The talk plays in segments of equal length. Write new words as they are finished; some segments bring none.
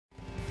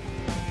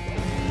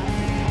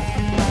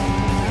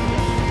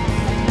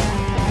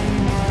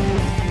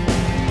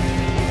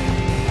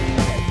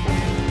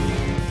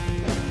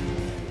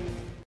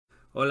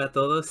Hola a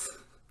todos,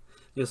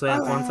 yo soy Hola.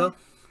 Alfonso.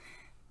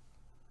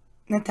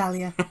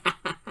 Natalia.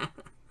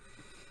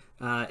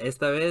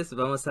 Esta vez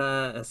vamos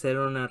a hacer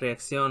una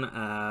reacción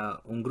a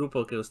un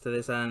grupo que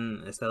ustedes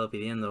han estado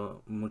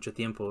pidiendo mucho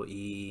tiempo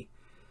y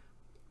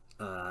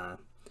ah,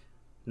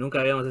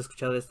 nunca habíamos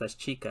escuchado de estas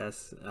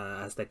chicas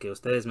hasta que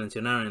ustedes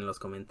mencionaron en los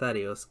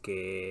comentarios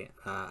que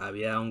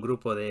había un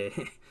grupo de,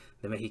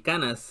 de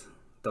mexicanas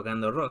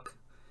tocando rock.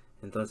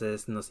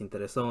 Entonces nos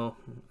interesó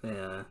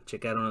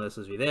checar uno de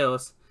sus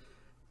videos,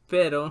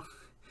 pero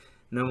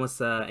no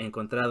hemos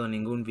encontrado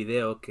ningún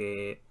video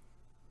que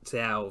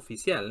sea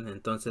oficial.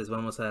 Entonces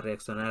vamos a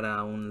reaccionar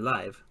a un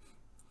live.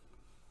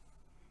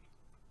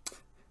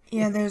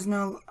 Yeah, there's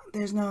no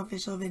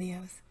official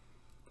videos.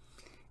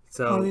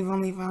 So we've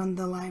only found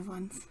the live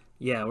ones.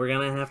 yeah, we're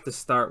gonna have to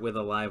start with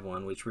a live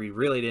one, which we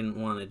really didn't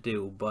want to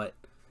do, but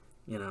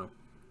you know,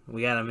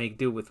 we gotta make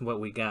do with what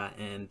we got.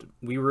 And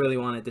we really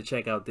wanted to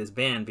check out this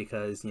band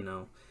because, you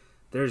know,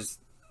 there's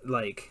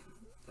like,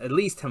 at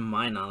least to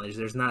my knowledge,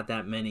 there's not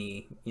that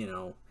many, you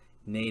know,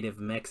 native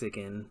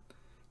Mexican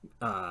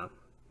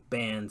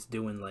bands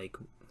doing like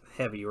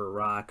heavier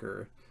rock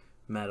or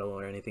metal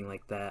or anything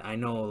like that. I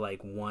know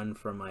like one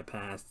from my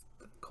past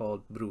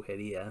called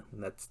Brujeria.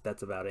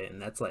 That's about it,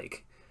 and that's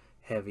like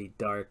heavy,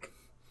 dark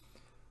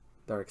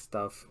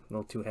stuff. A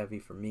little too heavy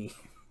for me.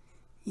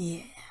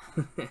 Yeah.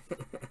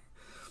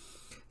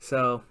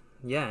 So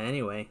yeah,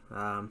 anyway,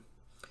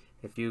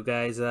 if you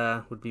guys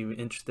would be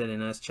interested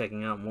in us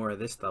checking out more of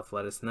this stuff,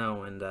 let us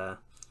know, and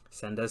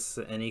send us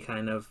any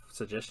kind of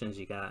suggestions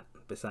you got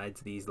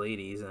besides these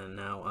ladies. And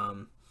now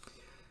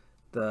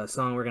the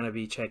song we're going to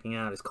be checking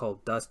out is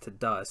called Dust to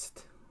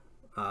Dust.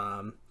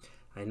 I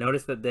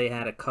noticed that they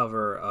had a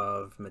cover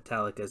of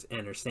Metallica's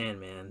Enter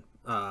Sandman.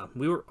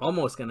 We were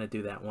almost going to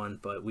do that one,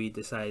 but we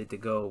decided to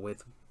go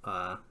with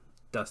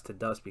Dust to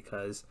Dust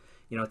because,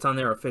 you know, it's on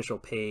their official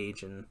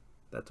page and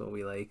that's what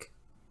we like.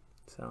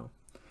 So,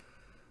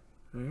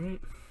 alright,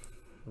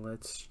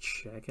 let's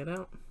check it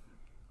out.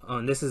 Oh,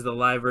 and this is the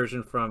live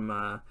version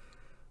from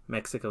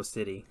Mexico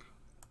City.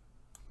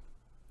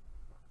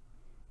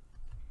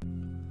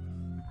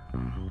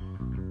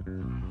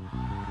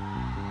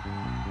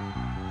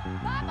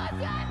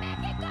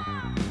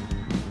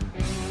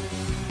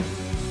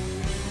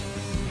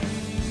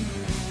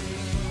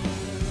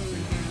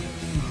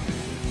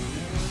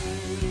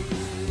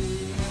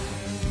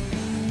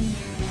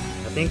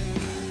 I think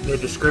the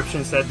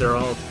description said they're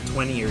all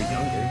 20 or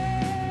younger.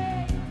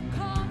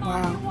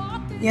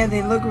 Wow. Yeah,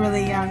 they look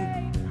really young.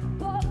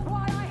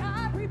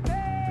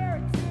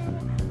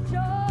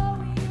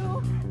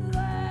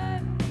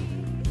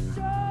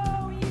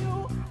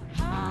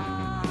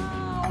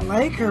 I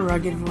like her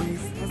rugged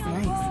voice. That's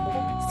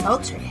nice.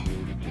 Sultry.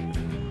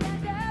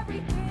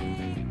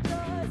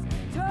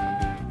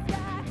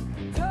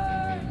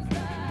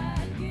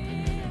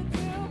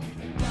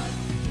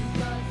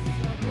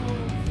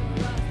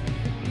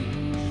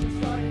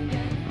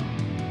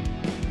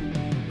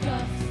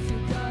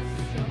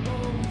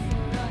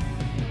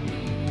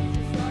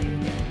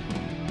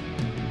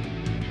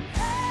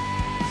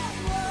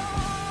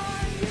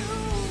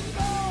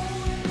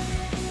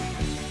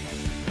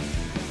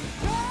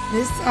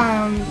 This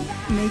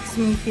makes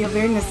me feel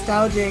very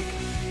nostalgic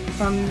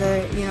from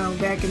the, you know,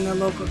 back in the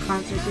local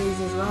concert days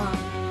as well.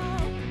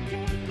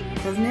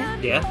 Doesn't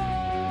it? Yeah.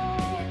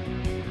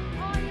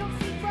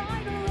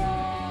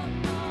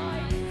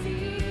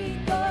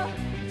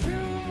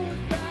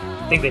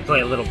 I think they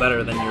play a little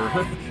better than your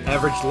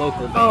average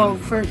local band. Oh,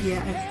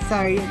 yeah,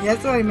 sorry.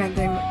 That's what I meant.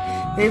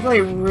 They play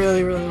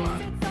really, really well.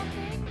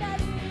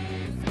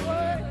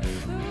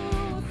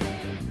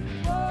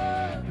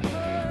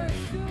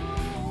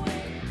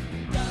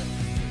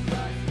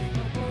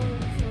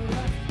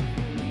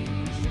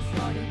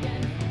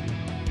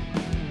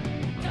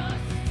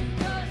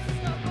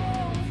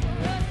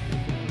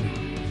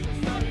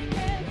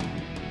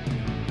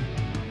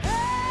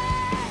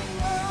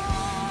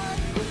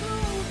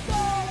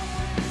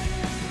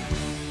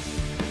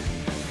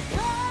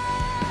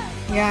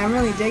 Yeah, I'm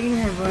really digging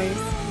her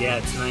voice. Yeah,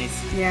 it's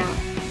nice. Yeah.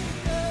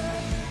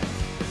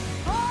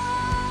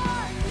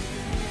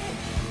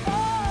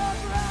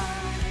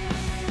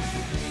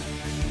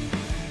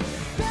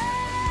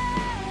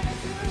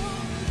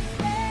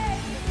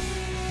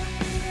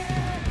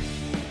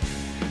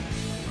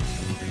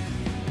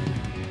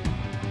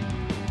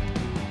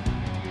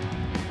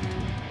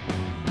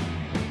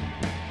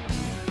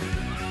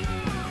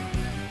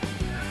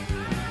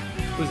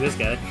 Who's this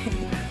guy?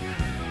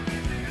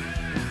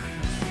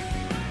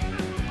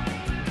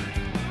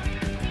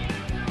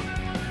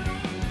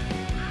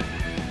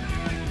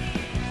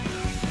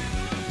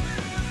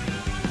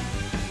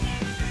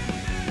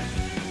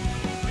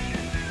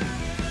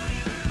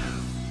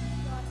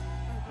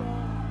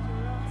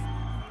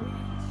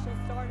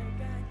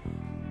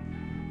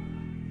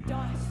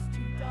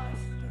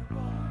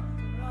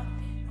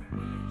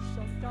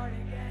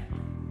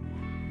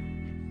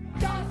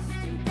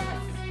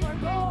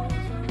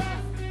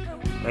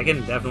 I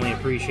can definitely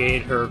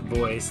appreciate her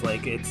voice.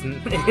 Like it's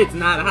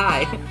not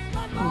high.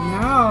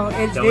 No,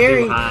 it's Don't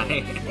very do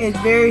high. it's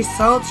very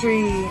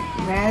sultry,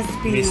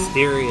 raspy,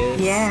 Mysterious.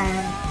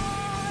 Yeah.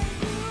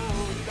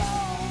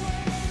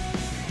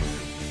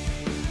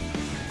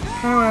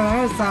 Kind of what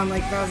I would sound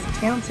like if I was a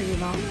talented, you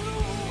know.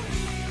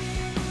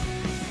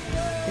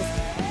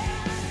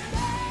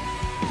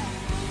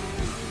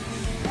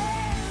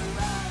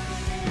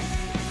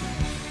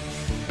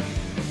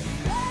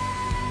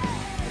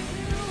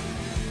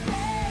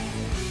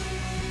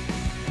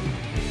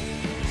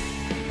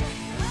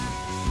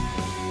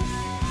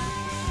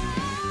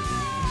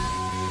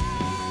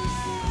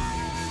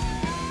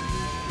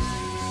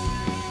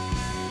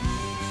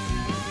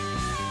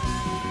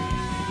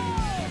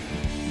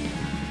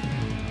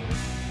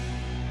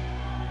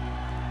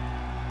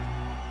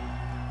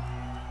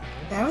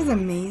 That was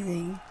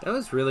amazing. That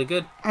was really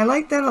good. I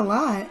like that a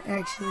lot,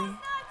 actually.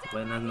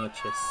 Buenas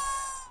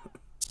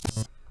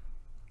noches.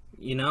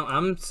 You know,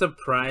 I'm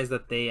surprised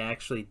that they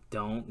actually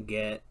don't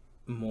get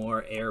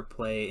more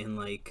airplay in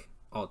like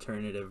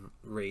alternative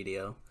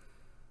radio.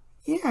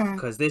 Yeah.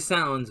 Because this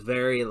sounds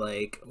very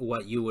like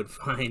what you would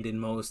find in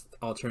most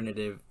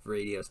alternative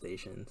radio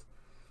stations.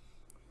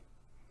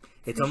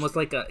 It's almost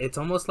like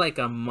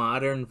a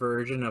modern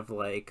version of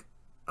like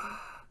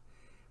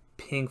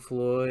Pink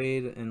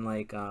Floyd and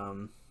like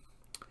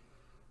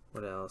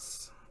what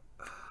else?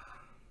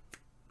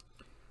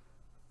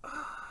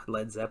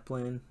 Led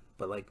Zepplin,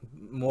 but like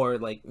more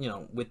like, you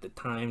know, with the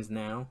times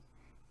now.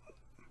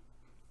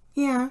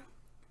 Yeah.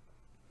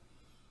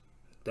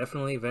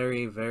 Definitely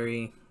very,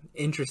 very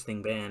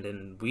interesting band,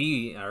 and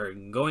we are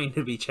going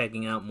to be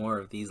checking out more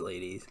of these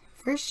ladies.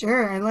 For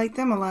sure. I like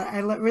them a lot. I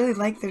really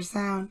like their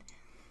sound.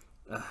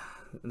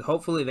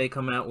 Hopefully they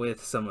come out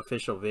with some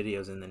official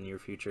videos in the near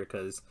future,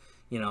 because,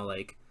 you know,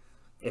 like,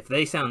 if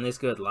they sound this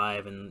good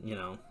live, and, you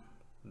know,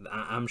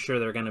 I'm sure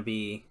they're going to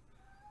be,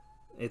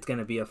 it's going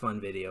to be a fun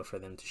video for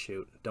them to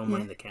shoot. Don't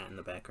mind the cat in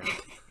the background.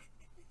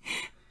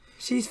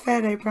 She's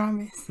fed, I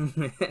promise.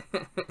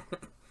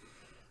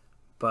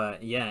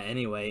 But yeah,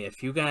 anyway,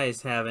 if you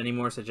guys have any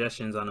more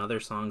suggestions on other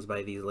songs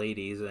by these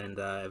ladies, and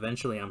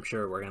eventually I'm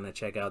sure we're going to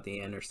check out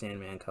the Enter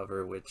Sandman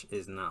cover, which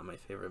is not my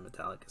favorite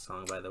Metallica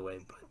song, by the way.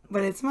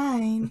 But it's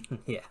mine.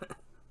 Yeah.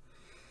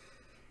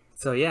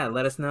 So yeah,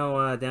 let us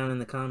know down in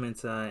the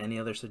comments any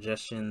other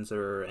suggestions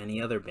or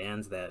any other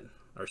bands that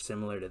are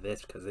similar to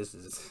this, because this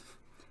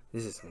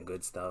is some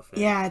good stuff.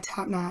 Yeah,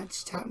 top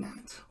notch, top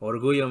notch.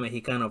 Orgullo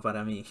Mexicano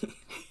para mí.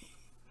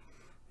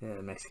 Yeah,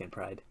 Mexican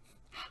pride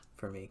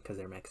for me, because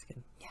they're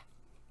Mexican. Yeah,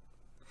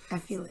 I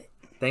feel it.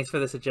 Thanks for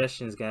the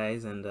suggestions,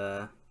 guys, and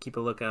keep a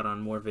lookout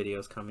on more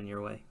videos coming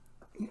your way.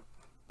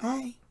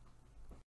 Bye.